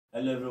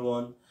Hello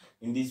everyone,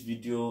 in this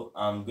video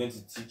I'm going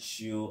to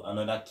teach you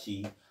another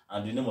key,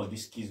 and the name of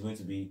this key is going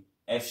to be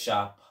F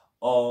sharp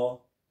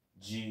or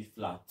G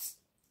flat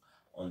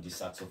on the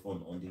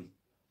saxophone, on the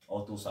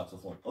alto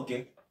saxophone.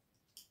 Okay,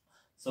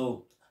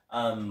 so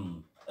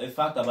a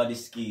fact about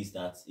this key is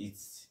that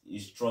it's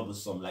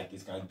troublesome, like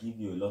it can give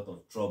you a lot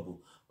of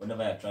trouble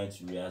whenever you're trying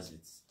to rehearse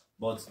it.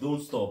 But don't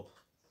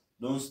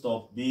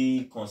stop,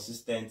 be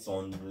consistent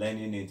on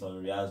learning it,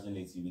 on rehearsing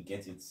it. You will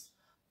get it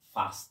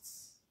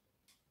fast,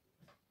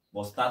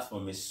 but start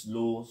from a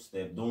slow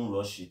step. Don't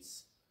rush it,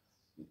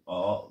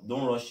 or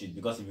don't rush it,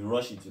 because if you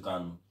rush it, it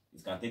can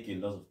take a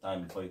lot of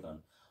time before you can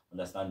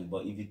understand it.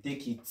 But if you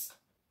take it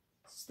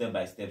step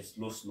by step,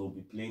 slow,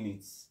 be playing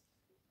it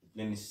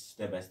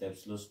step by step,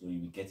 slow,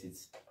 you will get it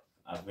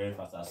very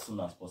fast, as soon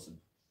as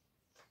possible.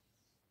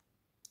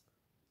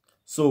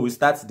 So we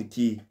start the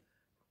key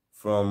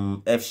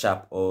from F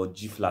sharp or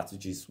G flat,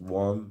 which is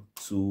 1,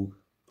 2,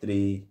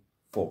 3,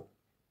 4.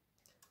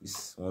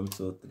 It's 1,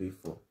 2, 3,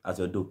 4 as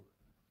your do.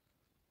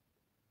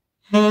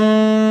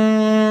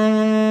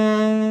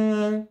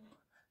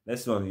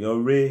 Next one, your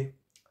re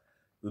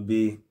will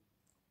be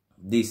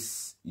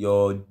this,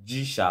 your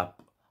G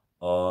sharp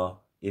or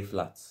A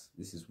flat.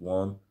 This is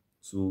 1,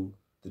 2,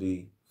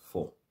 3,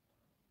 4.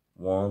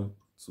 1,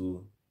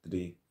 2,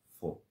 3,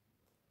 4.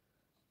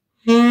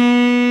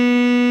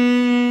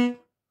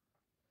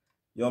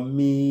 Your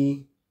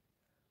mi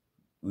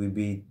will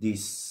be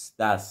this,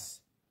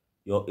 that's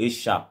your A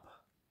sharp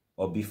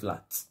or B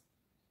flat.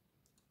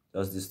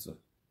 Just this two.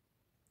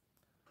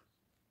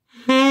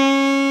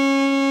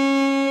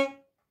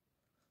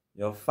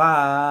 Your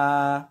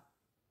fa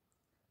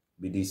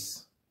be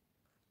this,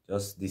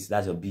 just this,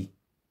 that's your B.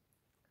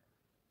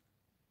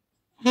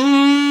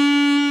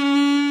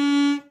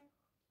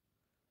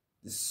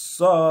 The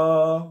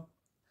so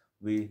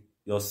with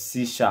your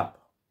C sharp,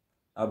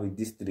 that'll be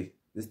this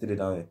three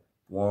down here.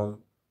 1,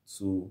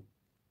 2,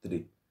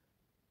 3.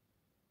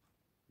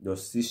 Your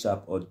C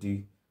sharp or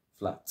D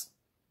flat.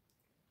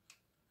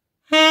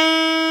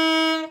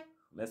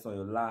 Next one,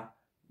 your la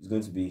is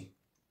going to be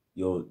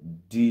your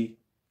D,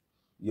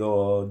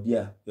 your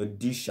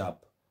D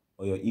sharp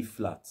or your E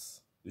flat,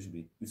 which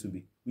will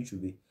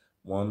be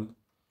 1,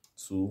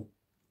 2,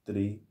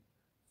 3,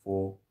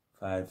 4,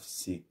 5,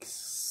 6,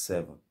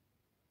 7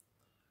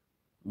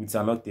 with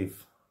an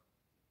octave.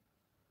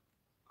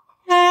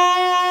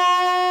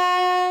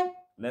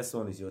 Next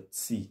one is your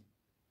T.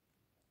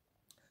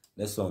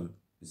 Next one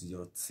is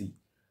your T.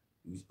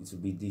 It will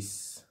be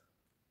this.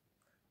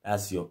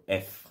 That's your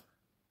F.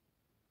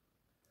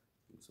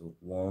 So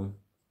 1,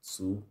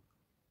 2,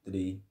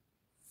 3,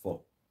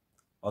 4.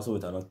 Also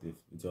with an octave.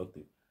 With your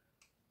octave.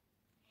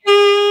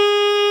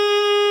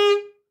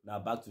 Now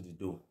back to the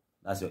do.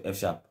 That's your F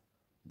sharp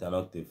with an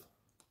octave.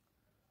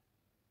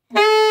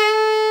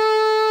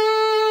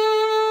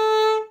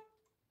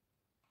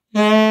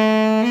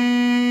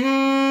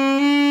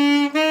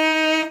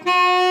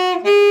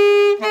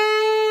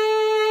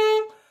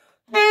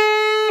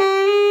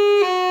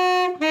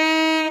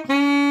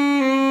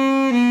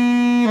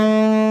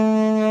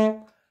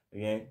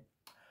 Again.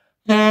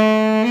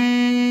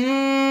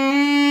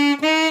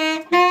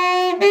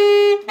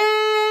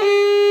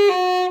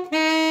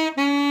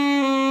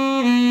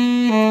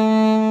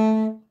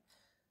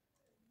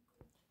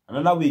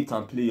 Another way you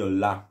can play your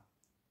la,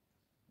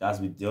 that's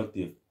with the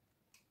octave.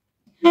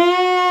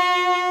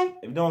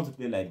 If you don't want to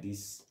play like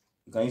this,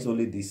 you can use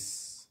only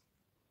this.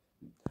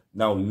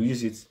 Now we will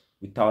use it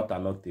without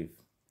an octave.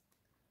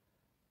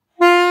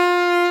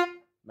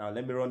 Now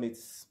let me run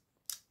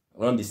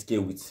the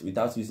scale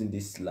without using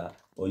this la,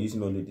 or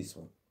using only this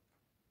one.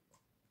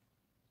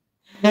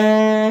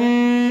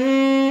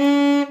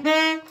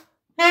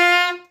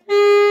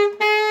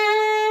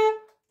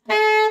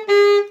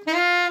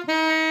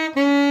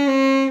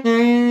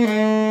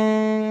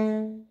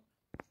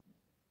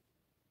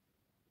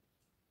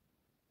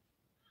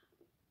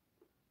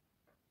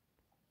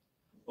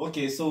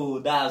 Okay, so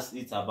that's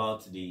it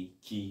about the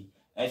key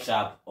F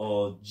sharp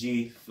or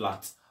G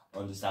flat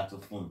on the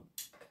saxophone.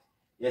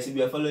 Yes, if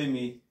you are following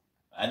me,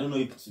 I don't know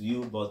if to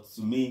you, but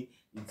to me,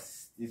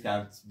 it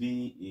can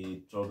be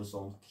a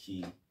troublesome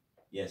key.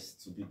 Yes,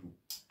 to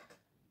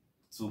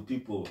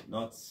people,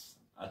 not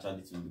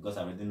actually to me, because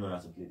I already know how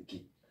to play the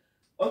key.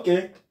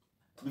 Okay,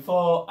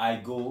 before I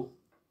go,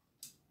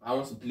 I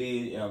want to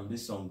play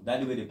this song,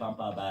 "Daddy Way the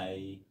Pamper"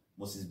 by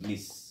Moses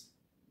Bliss.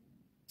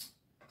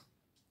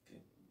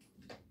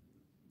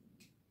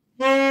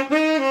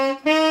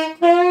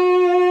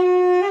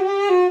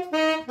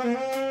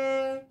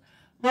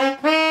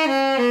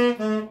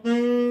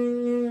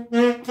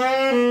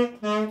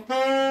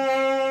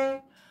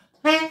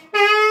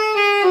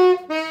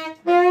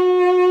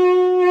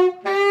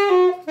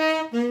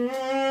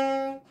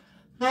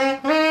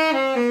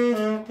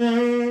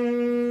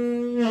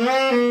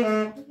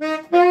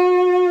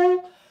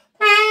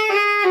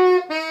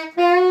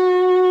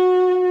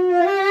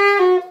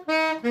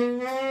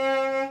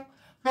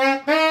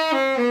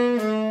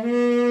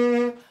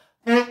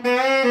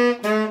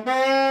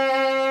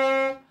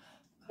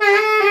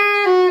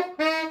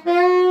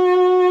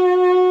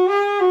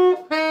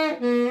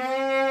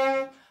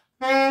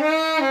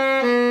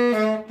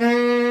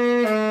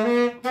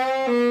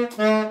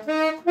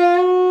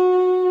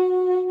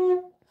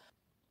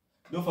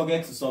 Don't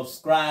forget to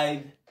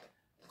subscribe,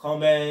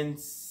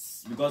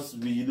 comments, because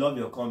we love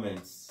your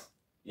comments.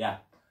 Yeah,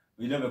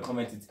 we love your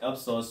comments. It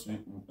helps us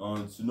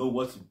to know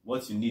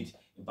what you need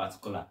in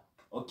particular.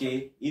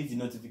 Okay, hit the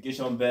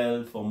notification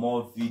bell for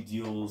more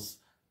videos.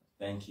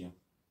 Thank you.